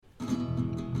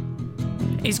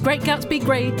Is Great Gatsby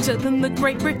greater than the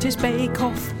Great British Bake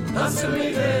Off? Answer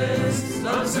me this,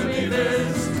 answer me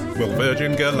this. Will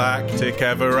Virgin Galactic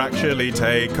ever actually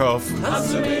take off?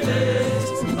 Answer me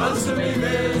this, answer me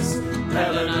this.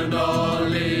 Helen and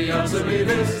Ollie, answer me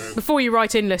this. Before you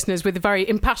write in, listeners, with a very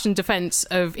impassioned defence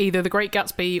of either the Great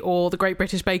Gatsby or the Great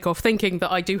British Bake Off, thinking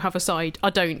that I do have a side,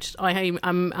 I don't. I am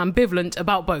ambivalent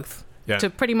about both. Yeah.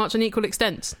 To pretty much an equal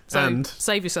extent. So and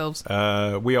save yourselves.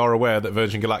 We are aware that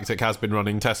Virgin Galactic has been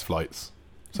running test flights.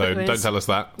 So don't tell us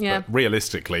that. Yeah. But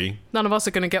realistically... None of us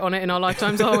are going to get on it in our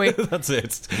lifetimes, are we? That's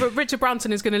it. But Richard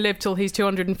Branson is going to live till he's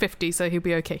 250, so he'll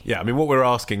be okay. Yeah, I mean, what we're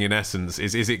asking, in essence,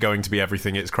 is it going to be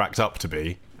everything it's cracked up to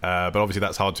be? But obviously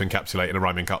that's hard to encapsulate in a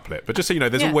rhyming couplet. But just so you know,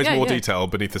 there's always more detail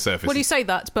beneath the surface. Well, you say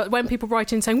that, but when people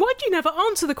write in saying, why do you never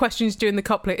answer the questions during the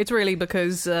couplet? It's really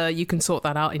because you can sort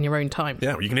that out in your own time.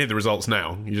 Yeah, well, you can hear the results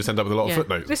now. You just end up with a lot of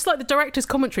footnotes. This is like the director's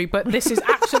commentary, but this is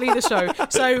actually the show.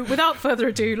 So without further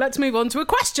ado, let's move on to a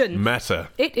question. Meta.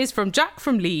 It is from Jack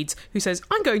from Leeds, who says,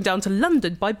 I'm going down to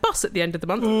London by bus at the end of the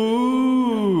month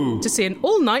to see an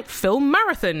all-night film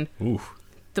marathon. Ooh.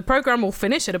 The programme will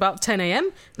finish at about 10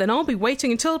 a.m, then I'll be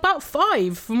waiting until about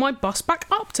 5 for my bus back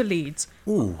up to Leeds.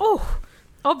 Ooh. Oh,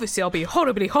 obviously I'll be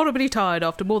horribly, horribly tired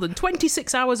after more than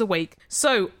 26 hours awake.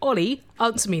 So, Ollie,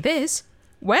 answer me this.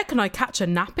 Where can I catch a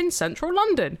nap in central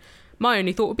London? My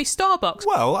only thought would be Starbucks.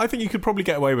 Well, I think you could probably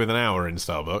get away with an hour in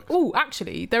Starbucks. Oh,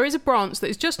 actually, there is a branch that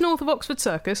is just north of Oxford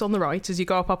Circus on the right as you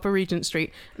go up Upper Regent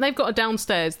Street. And they've got a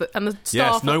downstairs, and the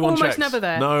staff are almost never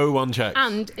there. No one checks.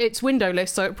 And it's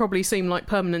windowless, so it probably seemed like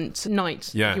permanent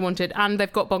night if you wanted. And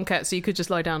they've got banquettes, so you could just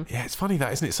lie down. Yeah, it's funny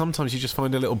that, isn't it? Sometimes you just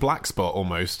find a little black spot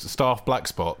almost, staff black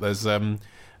spot. There's a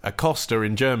Costa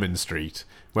in Jermyn Street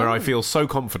where I feel so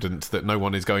confident that no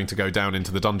one is going to go down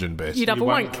into the dungeon bit. You'd have a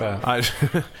wank.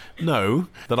 No,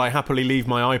 that I happily leave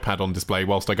my iPad on display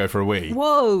whilst I go for a wee.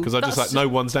 Whoa. Because I'm just like, no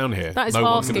one's down here. That is no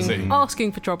one's gonna see.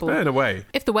 asking for trouble. Yeah, in a way.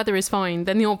 If the weather is fine,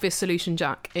 then the obvious solution,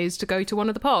 Jack, is to go to one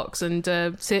of the parks and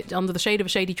sit under the shade of a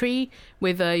shady tree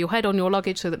with your head on your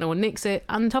luggage so that no one nicks it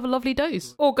and have a lovely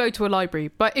doze. Or go to a library.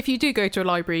 But if you do go to a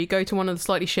library, go to one of the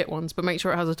slightly shit ones, but make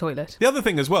sure it has a toilet. The other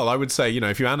thing as well, I would say,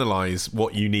 if you analyse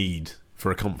what you need for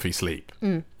a comfy sleep,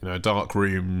 a dark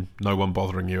room, no one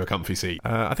bothering you, a comfy seat.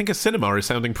 I think a cinema is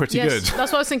sounding pretty good.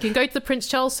 That's what I was thinking. Go to the Prince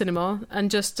Charles cinema and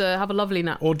just have a lovely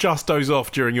nap. Or just doze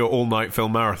off during your all-night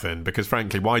film marathon, because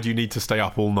frankly, why do you need to stay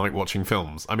up all night watching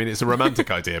films? I mean, it's a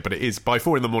romantic idea, but it is, by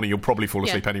 4 a.m, you'll probably fall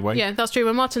asleep anyway. Yeah, that's true.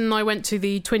 When Martin and I went to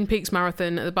the Twin Peaks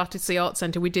marathon at the Battersea Arts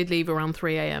Centre, we did leave around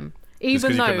 3 a.m.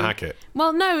 Even though you couldn't hack it.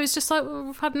 Well, no, it's just like,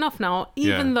 we've had enough now.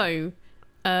 Even though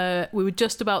we were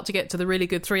just about to get to the really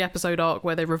good 3-episode arc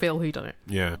where they reveal who done it.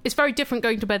 Yeah. It's very different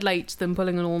going to bed late than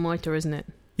pulling an all-nighter, isn't it?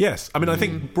 Yes. I mean, I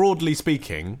think, broadly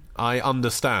speaking, I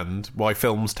understand why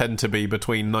films tend to be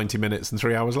between 90 minutes and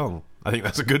 3 hours long. I think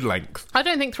that's a good length. I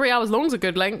don't think 3 hours long is a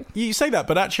good length. You say that,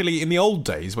 but actually, in the old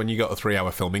days, when you got a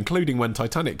 3-hour film, including when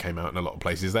Titanic came out in a lot of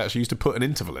places, they actually used to put an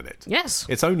interval in it. Yes.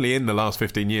 It's only in the last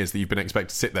 15 years that you've been expected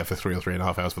to sit there for 3 or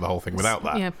 3.5 hours for the whole thing without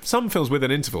that. Yeah. Some films with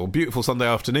an interval, beautiful Sunday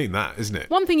afternoon, that, isn't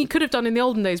it? One thing you could have done in the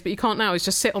olden days, but you can't now, is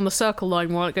just sit on the circle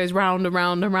line while it goes round and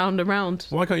round and round and round.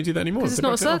 Why can't you do that anymore? Because it's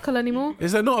not a circle anymore.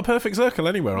 Is there not a perfect circle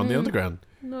anywhere on the Underground?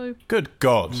 No. Good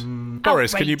God.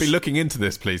 Boris, can you be Outrage. looking into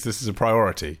this, please? This is a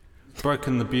priority.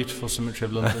 Broken the beautiful symmetry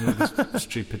of London with this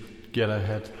stupid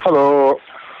yellowhead. Hello,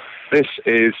 this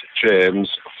is James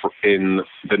in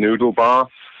the Noodle Bar.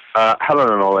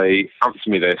 Helen and Ollie, answer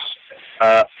me this.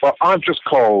 Well, I've just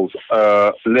called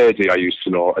a lady I used to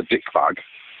know a dick bag,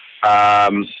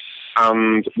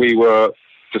 and we were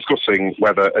discussing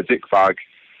whether a dick bag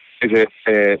is it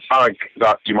a bag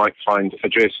that you might find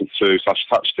adjacent to /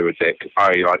 attached to a dick,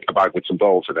 i.e. like a bag with some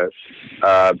balls in it,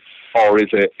 or is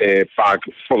it a bag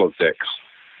full of dicks?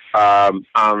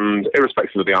 And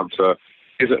irrespective of the answer,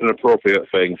 is it an appropriate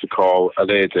thing to call a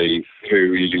lady who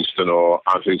you used to know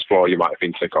and whose floor you might have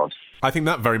been sick on? I think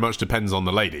that very much depends on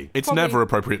the lady. It's Probably. never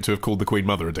appropriate to have called the Queen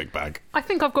Mother a dick bag. I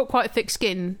think I've got quite a thick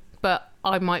skin, but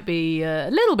I might be a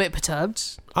little bit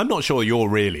perturbed. I'm not sure you're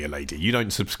really a lady. You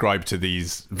don't subscribe to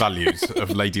these values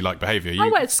of ladylike behaviour. I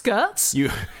wear skirts. You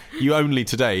only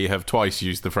today have twice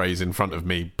used the phrase in front of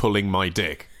me, pulling my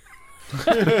dick.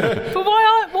 But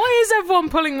why is everyone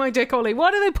pulling my dick, Ollie?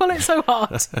 Why do they pull it so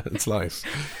hard? It's life.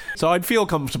 So I'd feel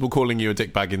comfortable calling you a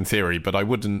dick bag in theory, but I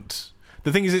wouldn't.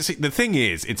 The thing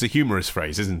is, it's a humorous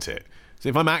phrase, isn't it? So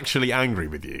if I'm actually angry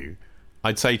with you,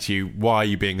 I'd say to you, why are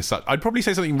you being such... I'd probably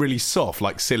say something really soft,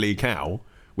 like silly cow,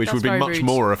 which That's would be very much rude.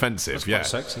 more offensive. That's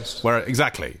quite sexist.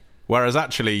 Exactly. Whereas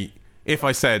actually, if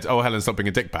I said, "Oh, Helen, stop being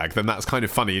a dick bag," then that's kind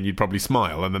of funny, and you'd probably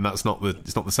smile, and then it's not the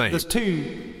same. There's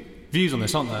two views on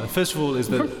this, aren't there? First of all, is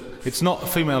that it's not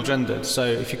female gendered. So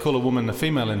if you call a woman a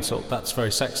female insult, that's very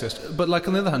sexist. But like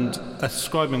on the other hand,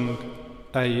 ascribing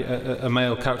a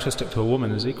male characteristic to a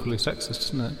woman is equally sexist,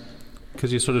 isn't it?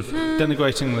 Because you're sort of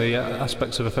denigrating the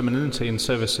aspects of a femininity in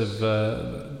service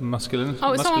of masculinity.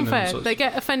 Oh, it's not unfair. They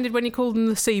get offended when you call them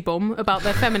the C-bomb about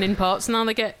their feminine parts. Now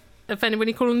they get offended when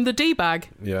you call them the D-bag.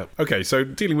 Yeah. Okay, so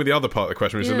dealing with the other part of the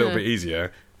question, which is a little bit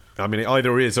easier. I mean, it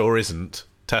either is or isn't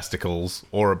testicles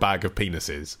or a bag of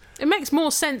penises. It makes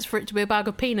more sense for it to be a bag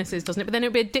of penises, doesn't it? But then it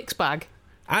would be a dick's bag.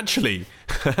 Actually,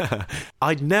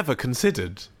 I'd never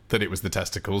considered that it was the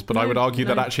testicles, but I would argue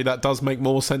that actually that does make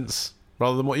more sense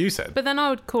rather than what you said. But then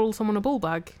I would call someone a ball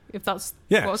bag, if that's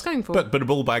what I was going for. But a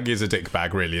ball bag is a dick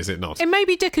bag, really, is it not? It may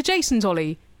be dick adjacent,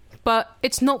 Ollie, but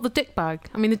it's not the dick bag.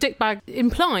 I mean, the dick bag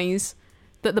implies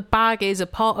that the bag is a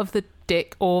part of the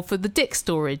dick or for the dick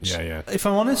storage. Yeah. If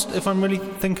I'm honest, if I'm really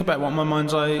think about what my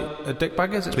mind's eye a dick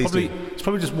bag is, it's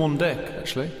probably just one dick,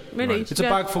 actually. Really? Right. It's a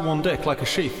bag for one dick, like a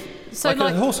sheath. So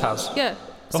like a horse has. Yeah.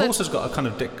 A horse has got a kind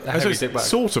of dick, a heavy dick bag.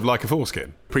 Sort of like a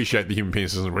foreskin. Appreciate the human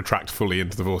penis doesn't retract fully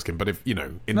into the foreskin, but if, in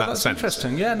that that's sense.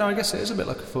 Interesting. Yeah, no, I guess it is a bit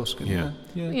like a foreskin.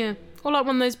 Yeah. Or like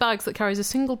one of those bags that carries a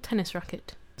single tennis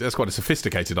racket. That's quite a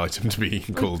sophisticated item to be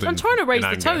called. I'm trying to raise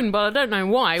the tone, but I don't know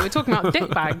why. We're talking about dick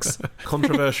bags.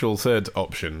 Controversial third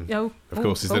option, of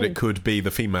course, is that it could be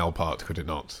the female part, could it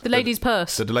not? The lady's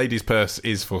purse. So the lady's purse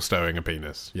is for stowing a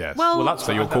penis, yes. Well that's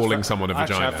so you're calling someone a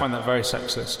vagina. Actually, I find that very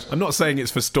sexist. I'm not saying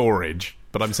it's for storage,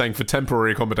 but I'm saying for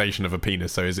temporary accommodation of a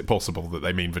penis, so is it possible that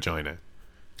they mean vagina?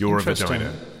 You're a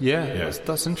vagina. Yeah.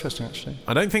 That's interesting, actually.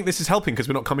 I don't think this is helping because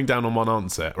we're not coming down on one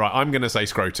answer. Right, I'm going to say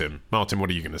scrotum. Martin,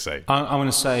 what are you going to say? I'm going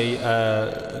to say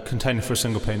container for a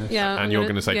single penis. Yeah. And you're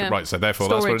going to say, right, so therefore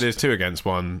storage. That's what it is, 2 against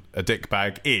 1. A dick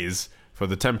bag is for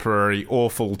the temporary or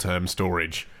full-term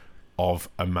storage of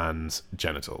a man's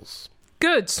genitals.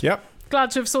 Good. Yep.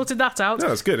 Glad to have sorted that out. No,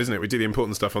 that's good, isn't it? We do the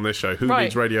important stuff on this show. Who Right.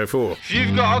 needs Radio 4? If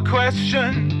you've got a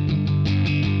question,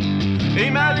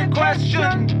 email your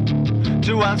question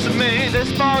to answer me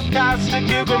this podcast at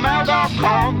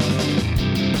googlemail.com.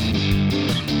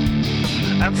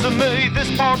 Answer me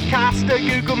this podcast at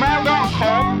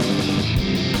googlemail.com.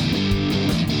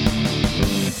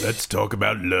 Let's talk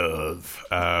about love.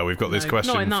 We've got this No, not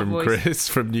question in that from voice. Chris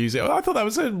from New Zealand. I thought that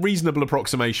was a reasonable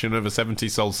approximation of a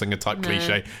 70s soul singer type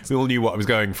cliche. We all knew what I was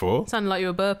going for. Sounded like you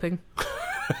were burping.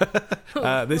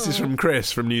 This is from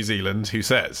Chris from New Zealand, who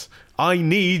says, I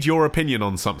need your opinion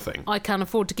on something. I can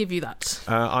afford to give you that.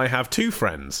 I have 2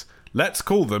 friends. Let's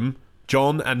call them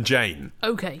John and Jane.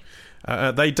 Okay.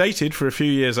 They dated for a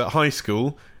few years at high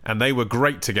school, and they were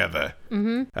great together.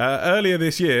 Earlier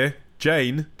this year,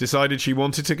 Jane decided she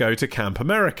wanted to go to Camp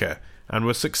America and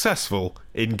was successful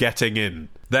in getting in.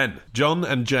 Then, John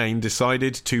and Jane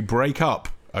decided to break up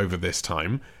over this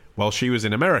time while she was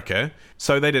in America,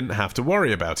 so they didn't have to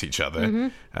worry about each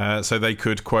other. So they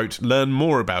could, quote, learn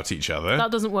more about each other.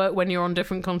 That doesn't work when you're on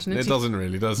different continents. It doesn't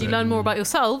really, does it? You learn more about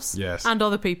yourselves Yes. and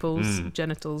other people's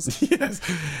genitals. Yes.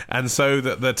 And so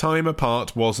that the time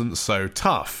apart wasn't so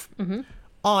tough.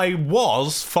 I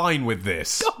was fine with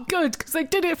this. Oh, good, because they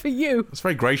did it for you. It's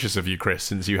very gracious of you, Chris,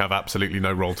 since you have absolutely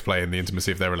no role to play in the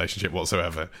intimacy of their relationship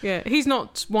whatsoever. Yeah, he's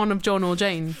not one of John or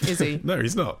Jane, is he? No,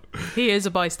 he's not. He is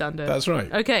a bystander. That's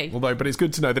right. Okay. Although, but it's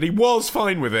good to know that he was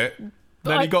fine with it,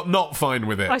 then he got not fine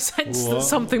with it. I sense that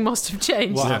something must have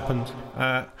changed. What happened?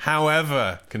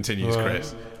 However, continues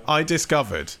Chris, I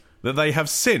discovered that they have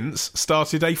since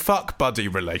started a fuck buddy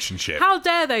relationship. How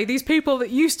dare they, these people that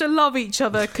used to love each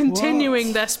other,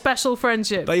 continuing their special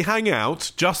friendship? They hang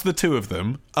out, just the 2 of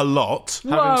them, a lot.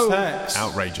 Whoa. Having sex.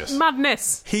 Outrageous.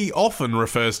 Madness. He often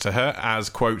refers to her as,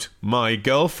 quote, my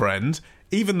girlfriend,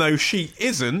 even though she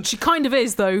isn't. She kind of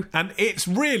is, though. And it's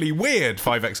really weird,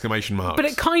 5 exclamation marks. But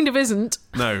it kind of isn't.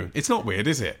 No, it's not weird,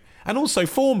 is it? And also,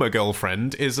 former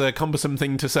girlfriend is a cumbersome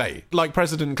thing to say. Like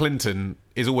President Clinton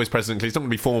is always President Clinton. It's not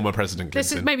going to be former President Clinton.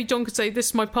 This is, maybe John could say, this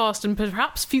is my past and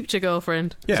perhaps future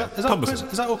girlfriend. Yeah, Is that cumbersome.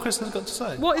 all Chris has got to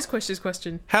say? What is Chris's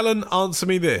question? Helen, answer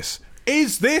me this.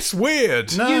 Is this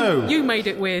weird? No. You made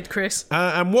it weird, Chris.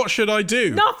 And what should I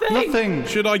do? Nothing.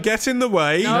 Should I get in the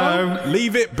way? No.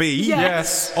 Leave it be?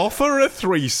 Yes. Offer a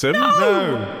threesome?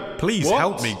 No. Please What?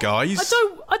 help me, guys.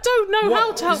 I don't know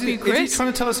how to help you, Is Chris. he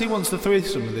trying to tell us he wants the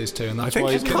threesome with these 2 and that's I think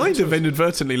why he he's kind of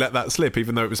inadvertently let that slip,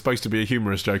 even though it was supposed to be a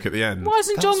humorous joke at the end. Why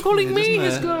isn't John That's calling weird, me isn't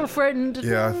his it? girlfriend?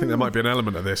 Yeah, I think there might be an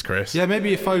element of this, Chris. Yeah,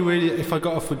 maybe if I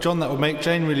got off with John, that would make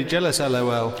Jane really jealous,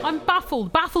 LOL. I'm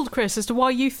baffled, Chris, as to why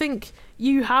you think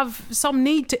you have some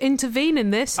need to intervene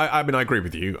in this. I mean, I agree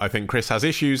with you. I think Chris has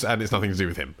issues and it's nothing to do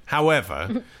with him.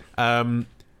 However,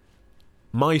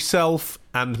 Myself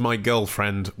and my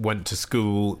girlfriend went to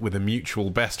school with a mutual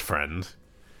best friend.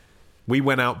 We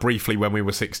went out briefly when we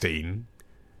were 16.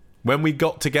 When we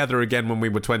got together again when we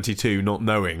were 22, not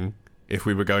knowing if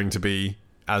we were going to be,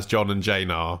 as John and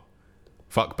Jane are,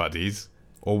 fuck buddies,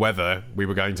 or whether we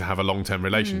were going to have a long-term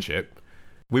relationship,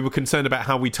 we were concerned about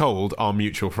how we told our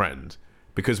mutual friend,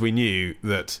 because we knew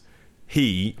that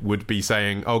he would be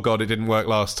saying, oh God, it didn't work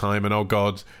last time, and oh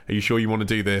God, are you sure you want to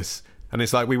do this? And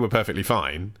it's like we were perfectly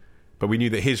fine, but we knew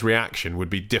that his reaction would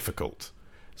be difficult.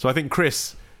 So I think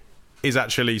Chris is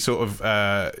actually sort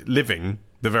of living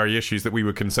the very issues that we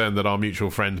were concerned that our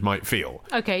mutual friend might feel.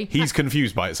 Okay. He's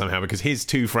confused by it somehow, because his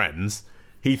two friends,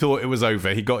 he thought it was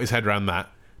over, he got his head around that.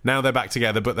 Now they're back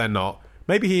together, but they're not.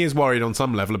 Maybe he is worried on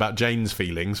some level about Jane's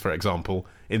feelings, for example,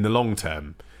 in the long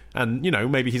term. And, you know,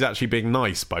 maybe he's actually being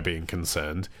nice by being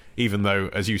concerned, even though,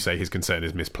 as you say, his concern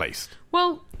is misplaced.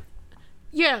 Well,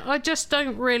 yeah, I just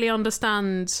don't really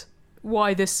understand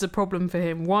why this is a problem for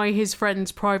him, why his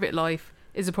friend's private life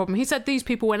is a problem. He said these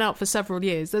people went out for several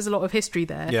years. There's a lot of history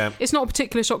there. Yeah. It's not a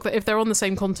particular shock that if they're on the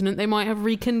same continent, they might have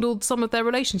rekindled some of their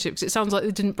relationships. It sounds like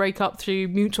they didn't break up through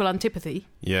mutual antipathy.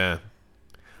 Yeah.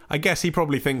 I guess he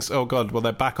probably thinks, oh God, well,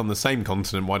 they're back on the same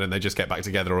continent, why don't they just get back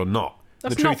together or not?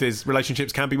 The truth is,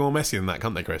 relationships can be more messy than that,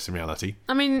 can't they, Chris, in reality?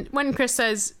 I mean, when Chris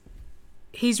says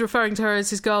he's referring to her as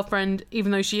his girlfriend,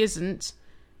 even though she isn't,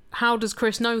 how does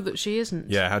Chris know that she isn't?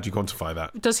 Yeah, how do you quantify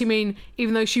that? Does he mean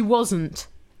even though she wasn't?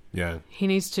 Yeah. He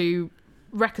needs to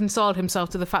reconcile himself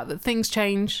to the fact that things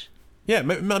change. Yeah,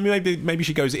 maybe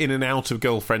she goes in and out of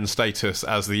girlfriend status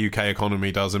as the UK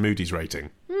economy does a Moody's rating.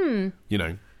 You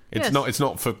know, it's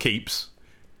not for keeps.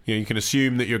 You know, you can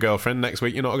assume that you're a girlfriend. Next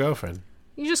week, you're not a girlfriend.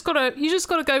 You just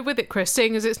gotta go with it, Chris,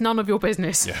 seeing as it's none of your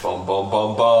business. Yeah. Bum bum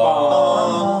bum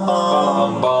bum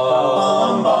bum bum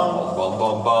bum bum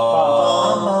bum bum.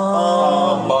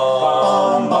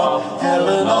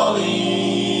 Helen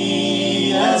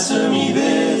Ollie, answer me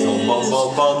this.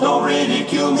 Don't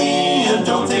ridicule me and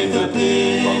don't take the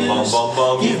piss.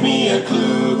 Give me a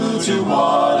clue to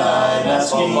what I'm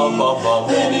asking.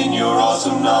 Then in your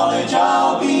awesome knowledge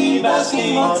I'll be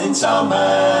basking. In some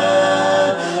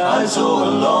man, I'm so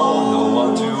alone. No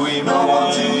one to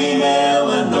email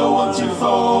and no one to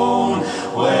phone.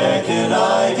 Where can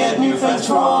I get new friends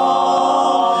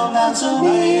from? Answer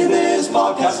me this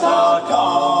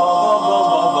podcast.com.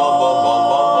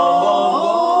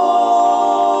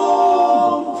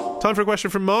 Time for a question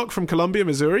from Mark from Columbia,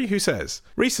 Missouri, who says,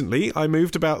 recently I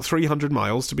moved about 300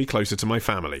 miles to be closer to my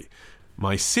family.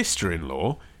 My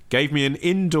sister-in-law gave me an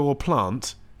indoor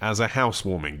plant as a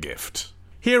housewarming gift.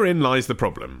 Herein lies the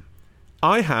problem.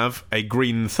 I have a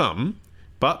green thumb,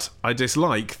 but I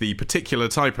dislike the particular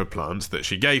type of plant that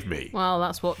she gave me. Well,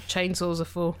 that's what chainsaws are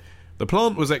for. The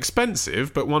plant was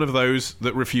expensive, but one of those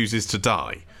that refuses to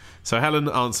die. So Helen,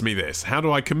 answer me this. How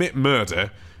do I commit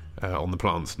murder on the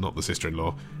plant, not the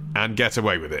sister-in-law, and get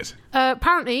away with it?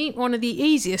 Apparently, one of the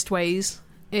easiest ways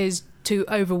is to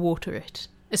overwater it,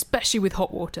 especially with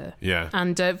hot water. Yeah.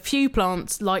 And few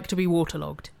plants like to be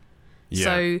waterlogged. Yeah.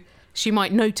 So she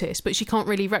might notice, but she can't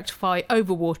really rectify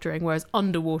overwatering, whereas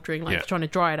underwatering, like trying to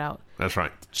dry it out, that's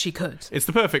right. she could. It's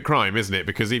the perfect crime, isn't it?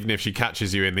 Because even if she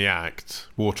catches you in the act,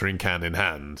 watering can in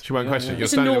hand, she won't question it. You're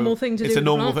It's a standing normal there- thing to do It's a with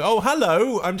normal a thing. plant. Oh,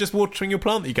 hello, I'm just watering your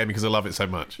plant that you gave me because I love it so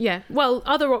much. Yeah, well,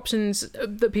 other options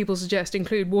that people suggest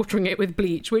include watering it with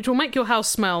bleach, which will make your house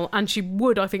smell, and she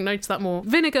would, I think, notice that more.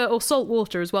 Vinegar or salt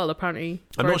water as well, apparently.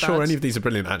 I'm very not sure bad. any of these are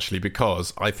brilliant, actually,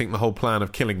 because I think the whole plan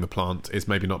of killing the plant is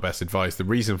maybe not best advice. The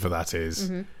reason for that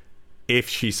is... If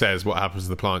she says what happens to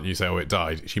the plant, you say, oh, it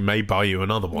died, she may buy you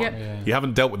another one. Yep. Yeah. You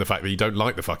haven't dealt with the fact that you don't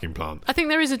like the fucking plant. I think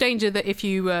there is a danger that if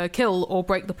you kill or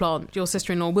break the plant, your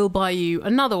sister-in-law will buy you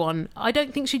another one. I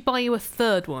don't think she'd buy you a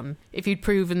third one if you'd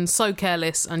proven so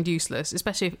careless and useless,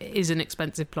 especially if it is an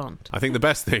expensive plant. I think the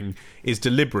best thing is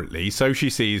deliberately, so she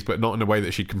sees, but not in a way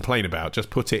that she'd complain about, just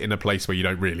put it in a place where you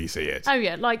don't really see it. Oh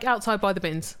yeah, like outside by the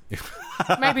bins.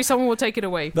 Maybe someone will take it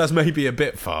away. That's maybe a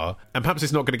bit far. And perhaps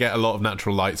it's not going to get a lot of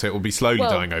natural light, so it will be slowly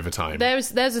dying over time.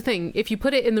 There's a thing. If you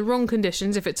put it in the wrong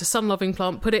conditions, if it's a sun-loving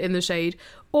plant, put it in the shade.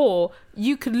 Or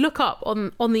you could look up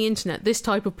on the internet this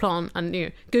type of plant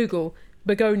and Google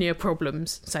begonia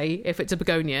problems, say, if it's a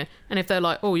begonia. And if they're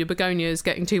like, oh, your begonia is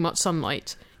getting too much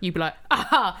sunlight, you'd be like,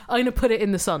 aha, I'm going to put it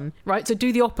in the sun, right? So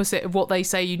do the opposite of what they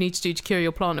say you need to do to cure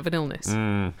your plant of an illness.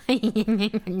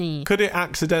 Could it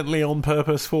accidentally on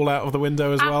purpose fall out of the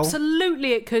window as well?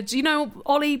 Absolutely it could. You know,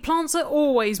 Ollie, plants are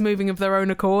always moving of their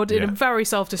own accord in a very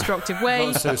self-destructive way.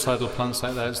 Not suicidal plants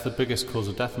out there. It's the biggest cause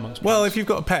of death amongst plants. Well, if you've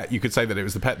got a pet, you could say that it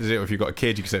was the pet that did it, or if you've got a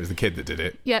kid, you could say it was the kid that did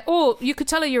it. Yeah, or you could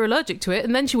tell her you're allergic to it,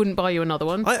 and then she wouldn't buy you another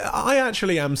one. I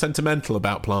actually am sentimental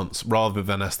about plants rather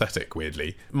than aesthetic,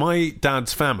 weirdly. My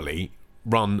dad's family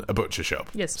run a butcher shop.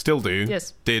 Yes. Still do.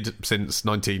 Yes. Did since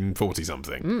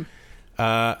 1940-something.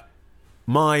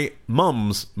 My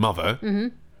mum's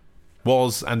mother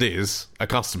was and is a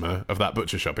customer of that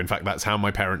butcher shop. In fact, that's how my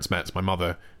parents met. My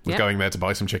mother was going there to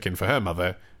buy some chicken for her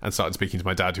mother and started speaking to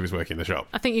my dad, who was working the shop.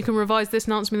 I think you can revise this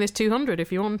and answer me this 200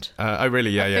 if you want. Oh,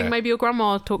 really? Yeah, I think maybe your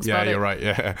grandma talks about it. Yeah, you're right,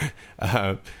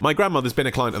 yeah. My grandmother's been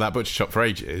a client of that butcher shop for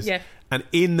ages. Yeah. And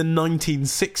in the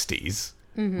 1960s,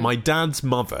 my dad's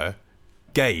mother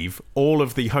gave all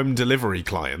of the home delivery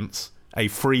clients a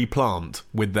free plant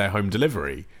with their home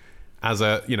delivery as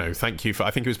a, thank you for, I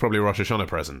think it was probably a Rosh Hashanah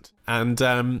present.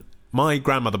 And my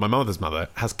grandmother, my mother's mother,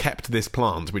 has kept this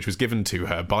plant, which was given to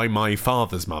her by my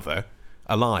father's mother,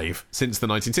 alive since the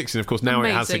 1960s. And of course, now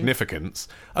it has significance,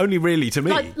 only really to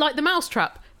me. Like the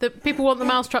mousetrap. That people want the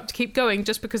mousetrap to keep going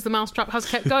just because the mousetrap has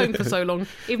kept going for so long,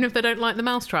 even if they don't like the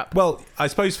mousetrap. Well, I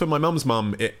suppose for my mum's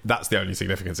mum, that's the only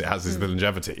significance it has is the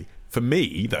longevity. For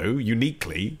me, though,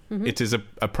 uniquely, it is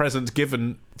a present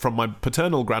given from my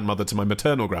paternal grandmother to my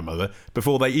maternal grandmother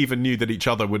before they even knew that each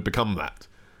other would become that.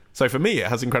 So for me, it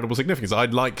has incredible significance.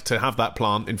 I'd like to have that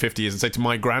plant in 50 years and say to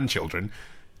my grandchildren,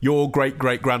 your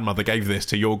great-great-grandmother gave this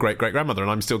to your great-great-grandmother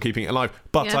and I'm still keeping it alive.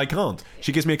 But I can't.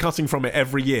 She gives me a cutting from it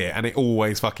every year and it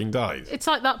always fucking dies. It's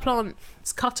like that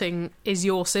plant's cutting is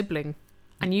your sibling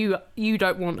and you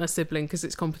don't want a sibling because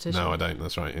it's competition. No, I don't.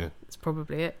 That's right, yeah. That's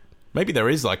probably it. Maybe there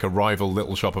is like a rival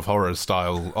Little Shop of Horrors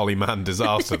style Ollie Mann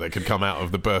disaster that could come out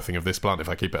of the birthing of this plant if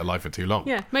I keep it alive for too long.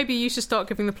 Yeah, maybe you should start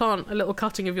giving the plant a little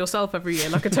cutting of yourself every year,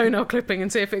 like a toenail clipping,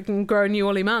 and see if it can grow a new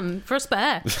Ollie Mann for a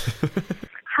spare.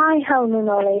 Hi, Helen and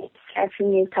Ollie,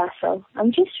 from Newcastle.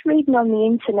 I'm just reading on the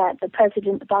internet that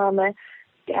President Obama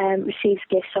receives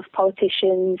gifts of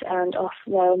politicians and of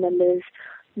royal members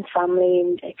and family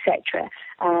and etc.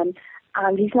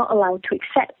 And he's not allowed to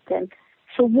accept them.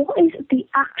 So what is the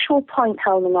actual point,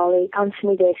 Helen and Ollie, answer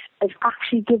me this, of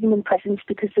actually giving them presents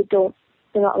because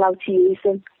they're not allowed to use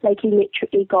them? Like he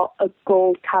literally got a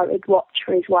gold carried watch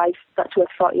for his wife that's worth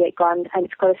 48 grand and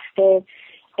it's got to stay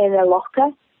in a locker.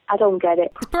 I don't get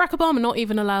it. Is Barack Obama not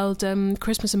even allowed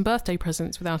Christmas and birthday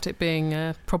presents without it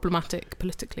being problematic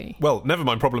politically? Well, never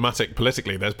mind problematic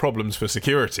politically, there's problems for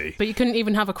security. But you couldn't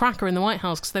even have a cracker in the White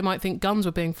House because they might think guns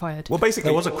were being fired. Well, basically...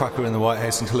 There was a cracker in the White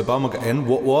House until Obama got in.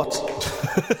 What?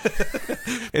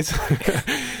 It's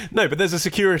no, but there's a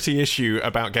security issue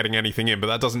about getting anything in, but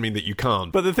that doesn't mean that you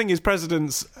can't. But the thing is,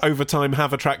 presidents over time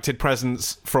have attracted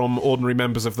presents from ordinary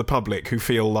members of the public who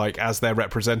feel like, as their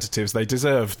representatives, they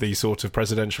deserve the sort of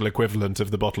presidential equivalent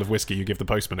of the bottle of whiskey you give the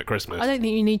postman at Christmas. I don't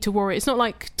think you need to worry. It's not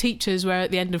like teachers where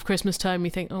at the end of Christmas term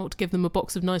you think, to give them a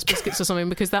box of nice biscuits or something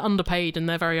because they're underpaid and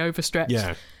they're very overstretched.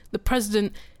 Yeah. The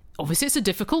president, obviously it's a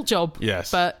difficult job.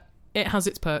 Yes. But it has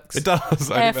its perks. It does.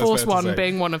 Air Force One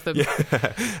being one of them.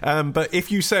 Yeah. But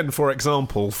if you send, for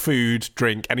example, food,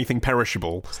 drink, anything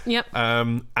perishable,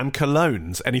 and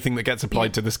colognes, anything that gets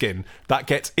applied to the skin, that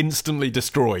gets instantly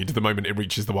destroyed the moment it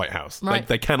reaches the White House. Right.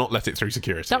 They cannot let it through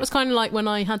security. That was kind of like when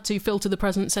I had to filter the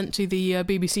presents sent to the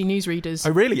BBC newsreaders.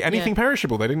 Oh, really? Anything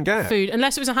perishable they didn't get? Food.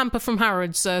 Unless it was a hamper from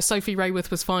Harrods, Sophie Rayworth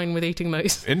was fine with eating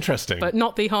those. Interesting. But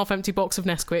not the half-empty box of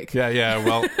Nesquik. Yeah,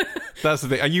 well, that's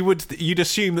the thing. You'd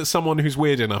assume that someone who's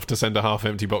weird enough to send a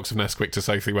half-empty box of Nesquik to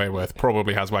Sophie Rayworth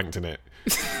probably has wanked in it.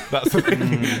 That's the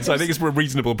thing. So I think it's a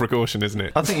reasonable precaution, isn't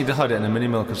it? I think you'd hide it in a mini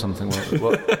milk or something.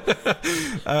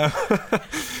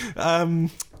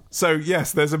 So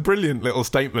yes, there's a brilliant little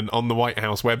statement on the White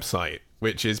House website,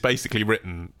 which is basically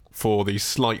written for the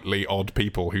slightly odd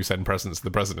people who send presents to the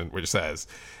president, which says,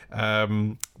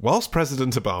 whilst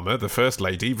President Obama, the First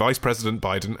Lady, Vice President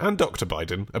Biden and Dr.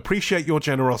 Biden appreciate your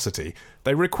generosity,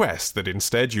 they request that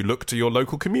instead you look to your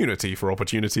local community for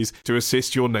opportunities to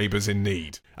assist your neighbours in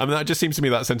need. I mean, that just seems to me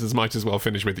that sentence might as well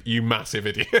finish with, you massive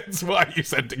idiots, why are you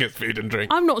sending us food and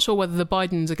drink? I'm not sure whether the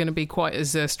Bidens are going to be quite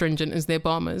as stringent as the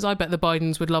Obamas. I bet the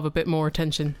Bidens would love a bit more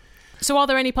attention. So are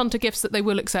there any punter gifts that they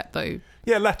will accept, though?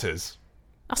 Yeah, letters.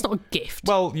 That's not a gift.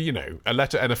 Well, a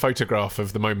letter and a photograph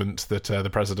of the moment that the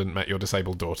president met your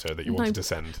disabled daughter that you wanted to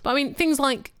send. But I mean, things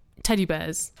like teddy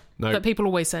bears No. that people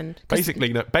always send? 'Cause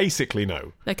Basically,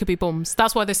 no. they could be bombs.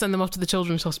 That's why they send them off to the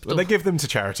children's hospital. Well, they give them to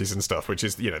charities and stuff, which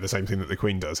is, the same thing that the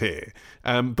Queen does here.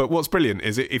 But what's brilliant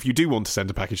is if you do want to send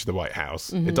a package to the White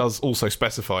House, it does also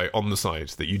specify on the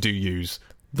site that you do use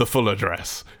the full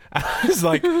address. It's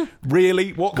like,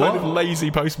 really? What kind of lazy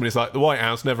postman is like, the White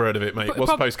House? Never heard of it, mate. What's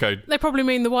the postcode? They probably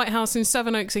mean the White House in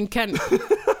Sevenoaks in Kent.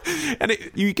 And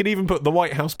you can even put the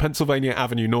White House, Pennsylvania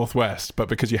Avenue Northwest, but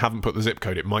because you haven't put the zip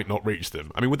code, it might not reach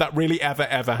them. I mean, would that really ever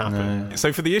happen? No.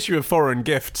 So for the issue of foreign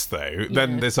gifts, though,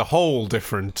 then there's a whole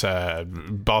different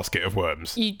basket of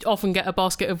worms. You often get a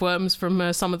basket of worms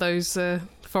from some of those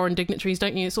foreign dignitaries,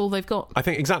 don't you? It's all they've got. I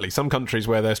think exactly. Some countries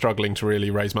where they're struggling to really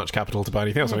raise much capital to buy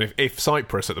anything else. I mean, if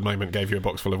Cyprus at the moment gave you a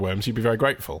box full of worms, you'd be very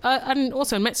grateful. And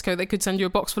also in Mexico, they could send you a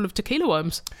box full of tequila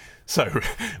worms. So,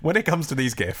 when it comes to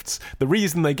these gifts, the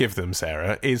reason they give them,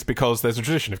 Sarah, is because there's a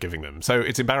tradition of giving them. So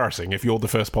it's embarrassing if you're the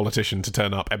first politician to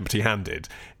turn up empty-handed.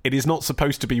 It is not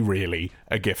supposed to be really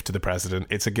a gift to the president.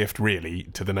 It's a gift really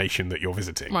to the nation that you're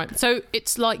visiting. Right. So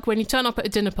it's like when you turn up at a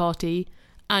dinner party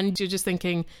and you're just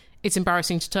thinking, it's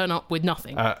embarrassing to turn up with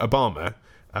nothing. Obama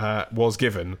was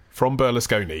given, from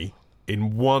Berlusconi,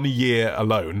 in 1 year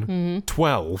alone,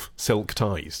 12 silk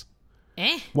ties.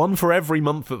 One for every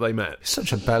month that they met. He's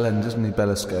such a bellend, isn't he,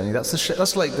 Berlusconi?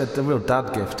 That's like the real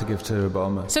dad gift to give to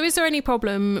Obama. So is there any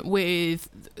problem with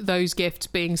those gifts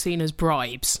being seen as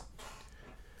bribes?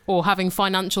 Or having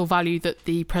financial value that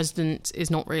the president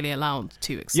is not really allowed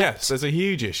to accept? Yes, there's a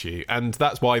huge issue, and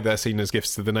that's why they're seen as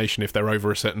gifts to the nation if they're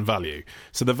over a certain value.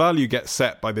 So the value gets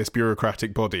set by this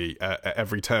bureaucratic body at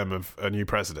every term of a new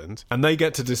president, and they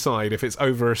get to decide if it's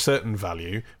over a certain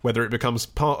value, whether it becomes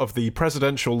part of the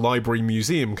Presidential Library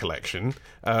Museum collection,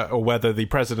 or whether the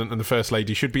president and the first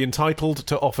lady should be entitled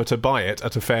to offer to buy it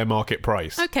at a fair market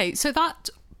price. Okay, so that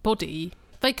body,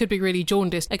 they could be really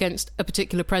jaundiced against a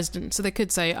particular president. So they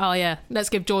could say, oh yeah, let's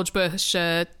give George Bush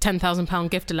a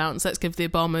 £10,000 gift allowance, let's give the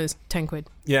Obamas 10 quid.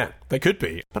 Yeah, they could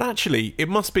be. But actually, it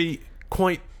must be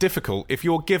quite difficult if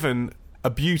you're given a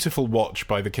beautiful watch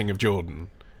by the King of Jordan,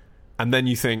 and then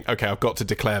you think, okay, I've got to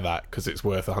declare that because it's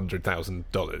worth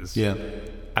 $100,000. Yeah.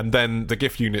 And then the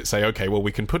gift unit say, okay, well,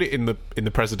 we can put it in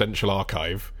the presidential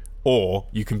archive, or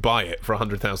you can buy it for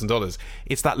 $100,000.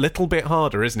 It's that little bit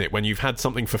harder, isn't it, when you've had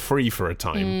something for free for a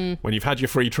time, when you've had your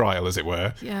free trial, as it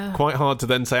were. Yeah. Quite hard to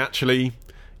then say, actually,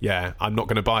 yeah, I'm not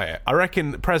going to buy it. I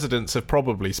reckon presidents have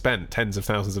probably spent tens of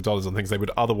thousands of dollars on things they would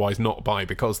otherwise not buy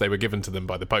because they were given to them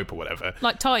by the Pope or whatever.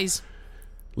 Like ties.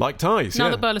 Like ties, Now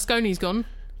yeah. that Berlusconi's gone,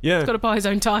 yeah. he's got to buy his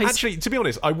own ties. Actually, to be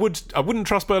honest, I wouldn't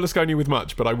trust Berlusconi with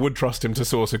much, but I would trust him to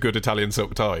source a good Italian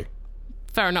silk tie.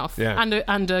 Fair enough. Yeah.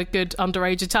 And a good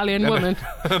underage Italian woman.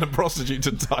 And a prostitute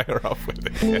to tie her up with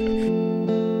it.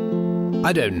 Yeah.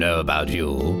 I don't know about you,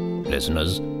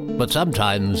 listeners, but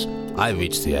sometimes I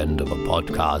reach the end of a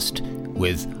podcast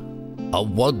with a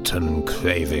wanton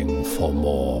craving for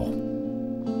more.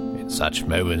 In such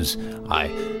moments, I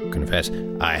confess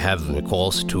I have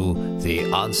recourse to the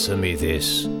Answer Me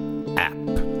This app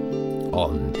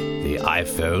on the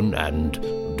iPhone and,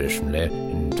 additionally,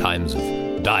 in times of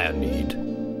dire need,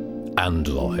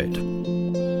 Android,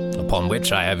 upon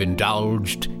which I have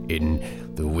indulged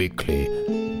in the weekly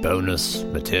bonus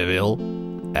material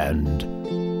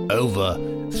and over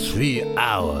 3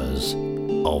 hours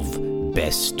of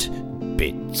best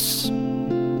bits.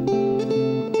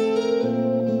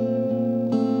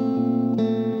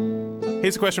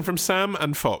 Here's a question from Sam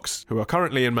and Fox, who are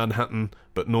currently in Manhattan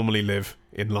but normally live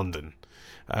in London.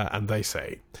 And they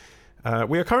say,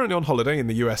 we are currently on holiday in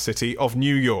the US city of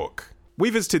New York. We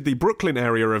visited the Brooklyn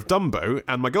area of Dumbo,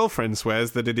 and my girlfriend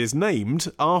swears that it is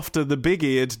named after the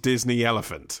big-eared Disney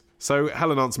elephant. So,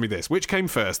 Helen, answer me this. Which came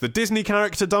first, the Disney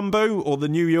character Dumbo or the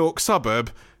New York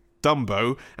suburb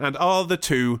Dumbo? And are the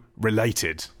two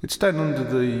related? It's down under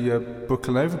the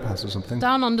Brooklyn overpass or something.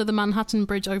 Down under the Manhattan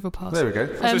Bridge overpass. There we go.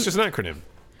 So it's just an acronym?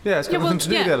 Yeah, it's got nothing to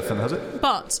do with the elephant, has it?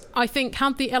 But I think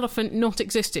had the elephant not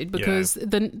existed, because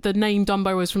the name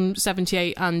Dumbo was from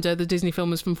 78 and the Disney film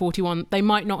was from 41, they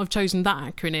might not have chosen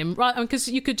that acronym, right? Because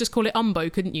you could just call it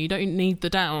Umbo, couldn't you? You don't need the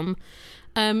down.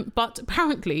 But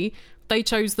apparently they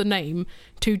chose the name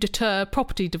to deter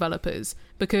property developers,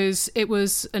 because it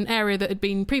was an area that had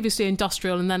been previously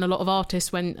industrial, and then a lot of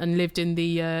artists went and lived in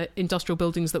the industrial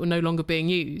buildings that were no longer being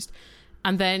used.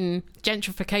 And then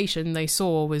gentrification, they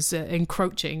saw, was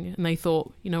encroaching, and they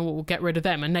thought, you know what, we'll get rid of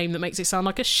them. A name that makes it sound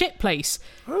like a shit place.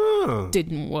 Oh.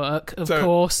 Didn't work, of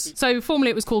course. So formerly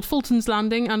it was called Fulton's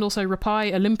Landing, and also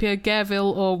Rapai, Olympia,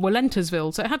 Gareville, or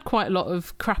Walentersville. So it had quite a lot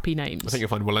of crappy names. I think you'll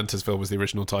find Walentersville was the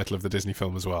original title of the Disney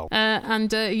film as well.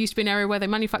 And it used to be an area where they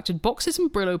manufactured boxes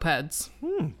and Brillo pads.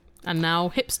 and now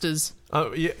hipsters.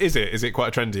 Oh, yeah, is it? Is it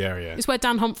quite a trendy area? It's where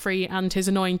Dan Humphrey and his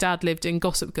annoying dad lived in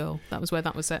Gossip Girl. That was where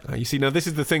that was set. You see, now this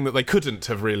is the thing that they couldn't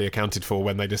have really accounted for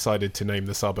when they decided to name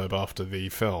the suburb after the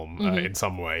film in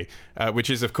some way, which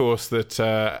is, of course, that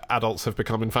adults have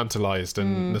become infantilized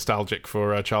and nostalgic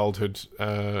for childhood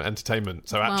entertainment.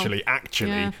 So actually,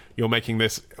 you're making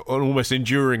this an almost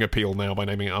enduring appeal now by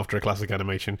naming it after a classic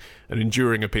animation, an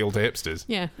enduring appeal to hipsters.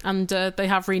 Yeah, and they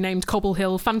have renamed Cobble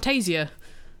Hill Fantasia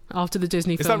after the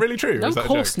Disney film. Is that really true? No, is that of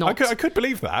course not. I could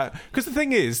believe that. Because the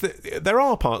thing is that there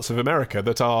are parts of America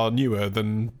that are newer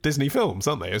than Disney films,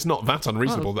 aren't they? It's not that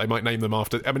unreasonable that they might name them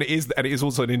after... I mean, it is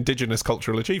also an indigenous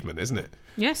cultural achievement, isn't it?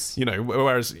 Yes. You know,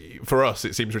 whereas for us,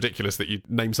 it seems ridiculous that you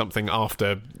name something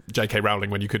after J.K. Rowling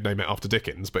when you could name it after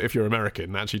Dickens. But if you're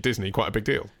American, actually Disney, quite a big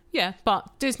deal. Yeah, but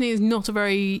Disney is not a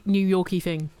very New York-y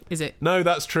thing, is it? No,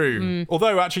 that's true.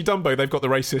 Although, actually, Dumbo, they've got the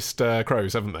racist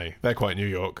crows, haven't they? They're quite New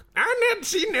York. I never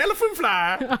seen an elephant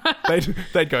fly.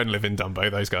 they'd go and live in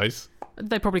Dumbo, those guys.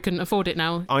 They probably couldn't afford it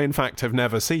now. I, in fact, have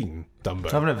never seen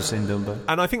Dumbo. I've never seen Dumbo.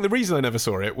 And I think the reason I never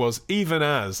saw it was, even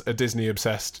as a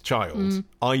Disney-obsessed child,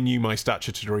 I knew my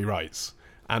statutory rights.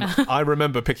 And I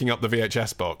remember picking up the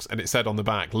VHS box, and it said on the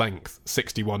back, length,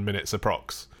 61 minutes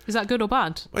approx. Is that good or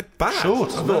bad? Bad. Short,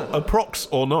 Approx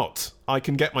or not, I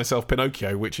can get myself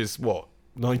Pinocchio, which is,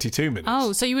 92 minutes.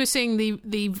 Oh, so you were seeing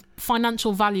the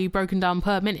financial value broken down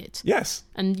per minute? Yes.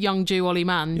 And young Jew Ollie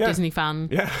Mann, Disney fan,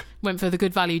 went for the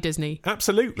good value Disney.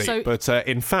 Absolutely. So, but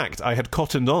in fact, I had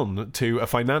cottoned on to a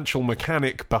financial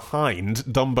mechanic behind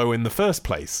Dumbo in the first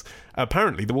place.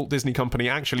 Apparently, the Walt Disney Company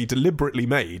actually deliberately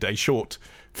made a short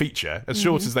feature, as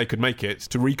short as they could make it,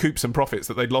 to recoup some profits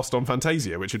that they'd lost on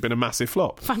Fantasia, which had been a massive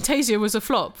flop. Fantasia was a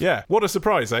flop. Yeah. What a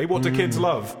surprise, eh? What do kids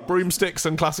love? Broomsticks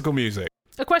and classical music.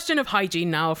 A question of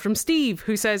hygiene now from Steve,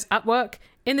 who says, at work,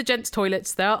 in the gents'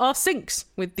 toilets, there are sinks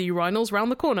with the urinals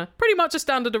round the corner. Pretty much a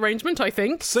standard arrangement, I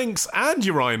think. Sinks and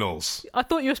urinals. I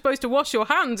thought you were supposed to wash your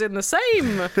hands in the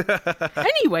same.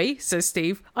 Anyway, says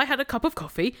Steve, I had a cup of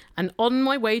coffee, and on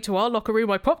my way to our locker room,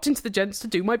 I popped into the gents to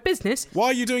do my business. Why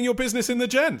are you doing your business in the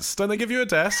gents? Don't they give you a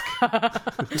desk?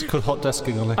 It's called hot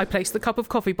desking, Ollie. I placed the cup of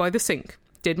coffee by the sink,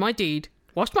 did my deed,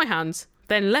 washed my hands,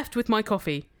 then left with my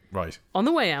coffee. Right. On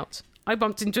the way out, I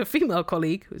bumped into a female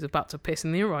colleague who was about to piss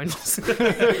in the urinals.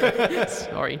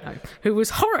 Sorry, no. Who was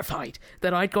horrified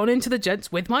that I'd gone into the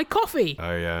gents with my coffee.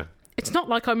 Oh, yeah. It's not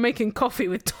like I'm making coffee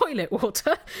with toilet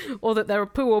water, or that there are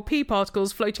poo or pee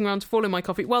particles floating around to fall in my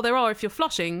coffee. Well, there are if you're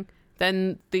flushing.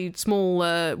 Then the small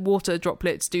water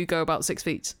droplets do go about 6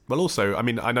 feet. Well, also, I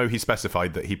mean, I know he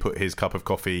specified that he put his cup of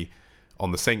coffee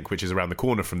on the sink, which is around the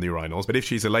corner from the urinals, but if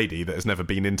she's a lady that has never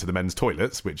been into the men's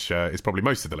toilets, which is probably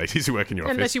most of the ladies who work in your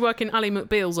office... Unless you work in Ali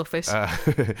McBeal's office.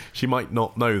 She might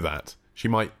not know that. She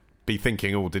might be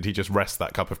thinking, oh, did he just rest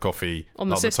that cup of coffee on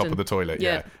the top of the toilet?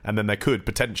 Yeah. And then there could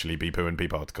potentially be poo and pee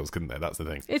particles, couldn't there? That's the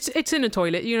thing. It's in a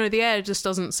toilet. You know, the air just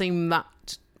doesn't seem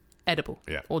that edible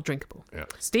or drinkable. Yeah.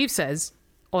 Steve says,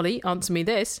 Ollie, answer me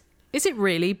this. Is it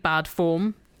really bad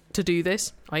form to do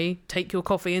this? I.e., take your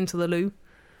coffee into the loo?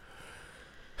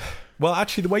 Well,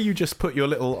 actually, the way you just put your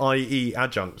little IE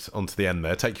adjunct onto the end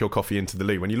there, take your coffee into the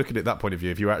loo, when you look at it that point of view,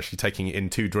 if you're actually taking it in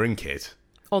to drink it...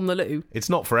 On the loo? It's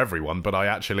not for everyone, but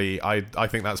I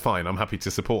think that's fine. I'm happy to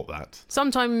support that.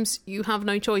 Sometimes you have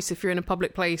no choice if you're in a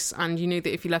public place and you knew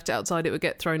that if you left it outside, it would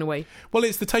get thrown away. Well,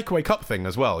 it's the takeaway cup thing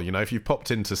as well. You know, if you've popped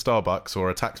into Starbucks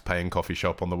or a tax-paying coffee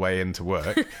shop on the way into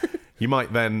work, you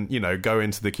might then, you know, go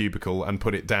into the cubicle and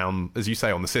put it down, as you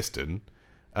say, on the cistern.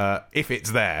 If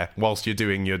it's there whilst you're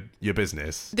doing your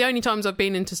business. The only times I've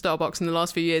been into Starbucks in the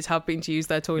last few years have been to use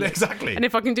their toilet. Exactly. And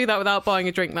if I can do that without buying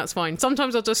a drink, that's fine.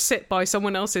 Sometimes I'll just sit by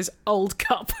someone else's old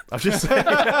cup. I'm just saying,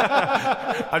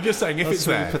 if that's it's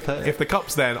there, pathetic. If the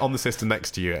cup's there on the cistern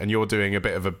next to you and you're doing a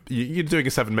bit of you're doing a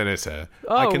 7-minute,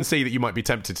 I can see that you might be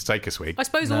tempted to take a swig. I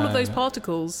suppose all of those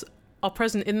particles are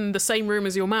present in the same room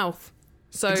as your mouth.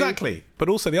 So exactly. But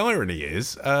also the irony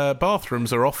is,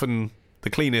 bathrooms are often the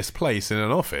cleanest place in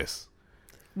an office.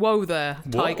 Whoa there,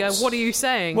 Tiger. What are you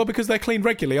saying? Well, because they're cleaned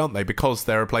regularly, aren't they? Because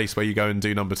they're a place where you go and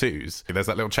do number twos. There's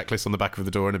that little checklist on the back of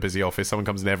the door in a busy office. Someone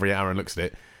comes in every hour and looks at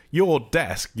it. Your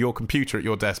desk, your computer at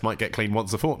your desk might get cleaned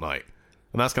once a fortnight.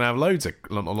 And that's going to have loads of,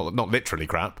 not literally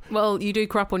crap. Well, you do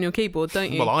crap on your keyboard,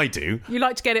 don't you? Well, I do. You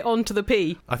like to get it onto the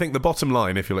P. I think the bottom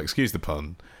line, if you'll excuse the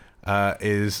pun,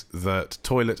 is that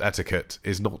toilet etiquette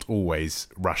is not always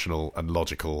rational and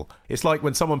logical. It's like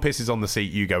when someone pisses on the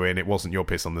seat, you go in, it wasn't your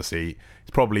piss on the seat. It's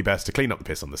probably best to clean up the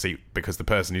piss on the seat because the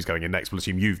person who's going in next will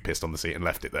assume you've pissed on the seat and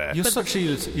left it there. You're such a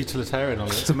utilitarian, Ollie.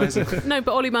 It's amazing. No,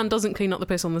 but Ollie Man doesn't clean up the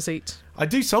piss on the seat. I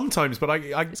do sometimes, but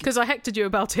It's because I hectored you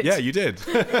about it. Yeah, you did.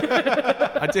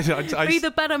 I did. Be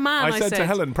the better man, I said to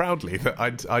Helen proudly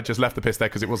that I just left the piss there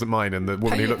because it wasn't mine, and the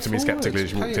woman who looked at me skeptically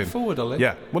as she walked in. Forward, Ollie.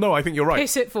 Yeah. Well, no, I think you're right.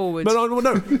 Piss it forward.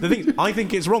 No. The thing, I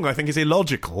think it's wrong. I think it's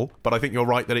illogical, but I think you're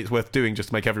right that it's worth doing just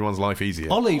to make everyone's life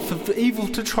easier. Ollie, for evil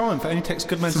to triumph, it only takes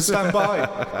good men to stand by.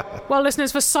 Well,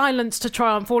 listeners, for silence to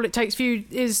triumph, all it takes for you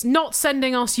is not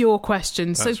sending us your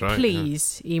questions. That's so right,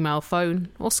 please email, phone,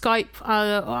 or Skype.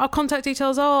 Our contact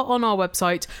details are on our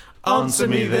website.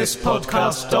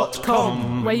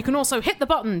 AnswerMeThisPodcast.com, where you can also hit the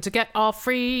button to get our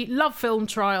free Love Film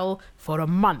trial for a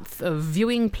month of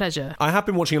viewing pleasure. I have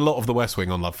been watching a lot of The West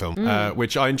Wing on Love Film,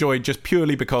 which I enjoyed just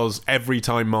purely because every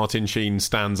time Martin Sheen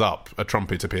stands up, a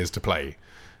trumpet appears to play.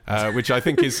 Which I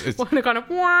think is Well, a kind of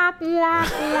wah, wah,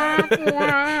 wah,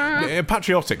 wah. a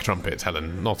patriotic trumpet,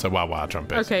 Helen, not a wah-wah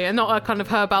trumpet. Okay, and not a kind of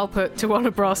Herb Alpert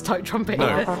Tijuana brass type trumpet.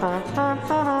 No.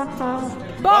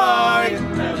 Bye!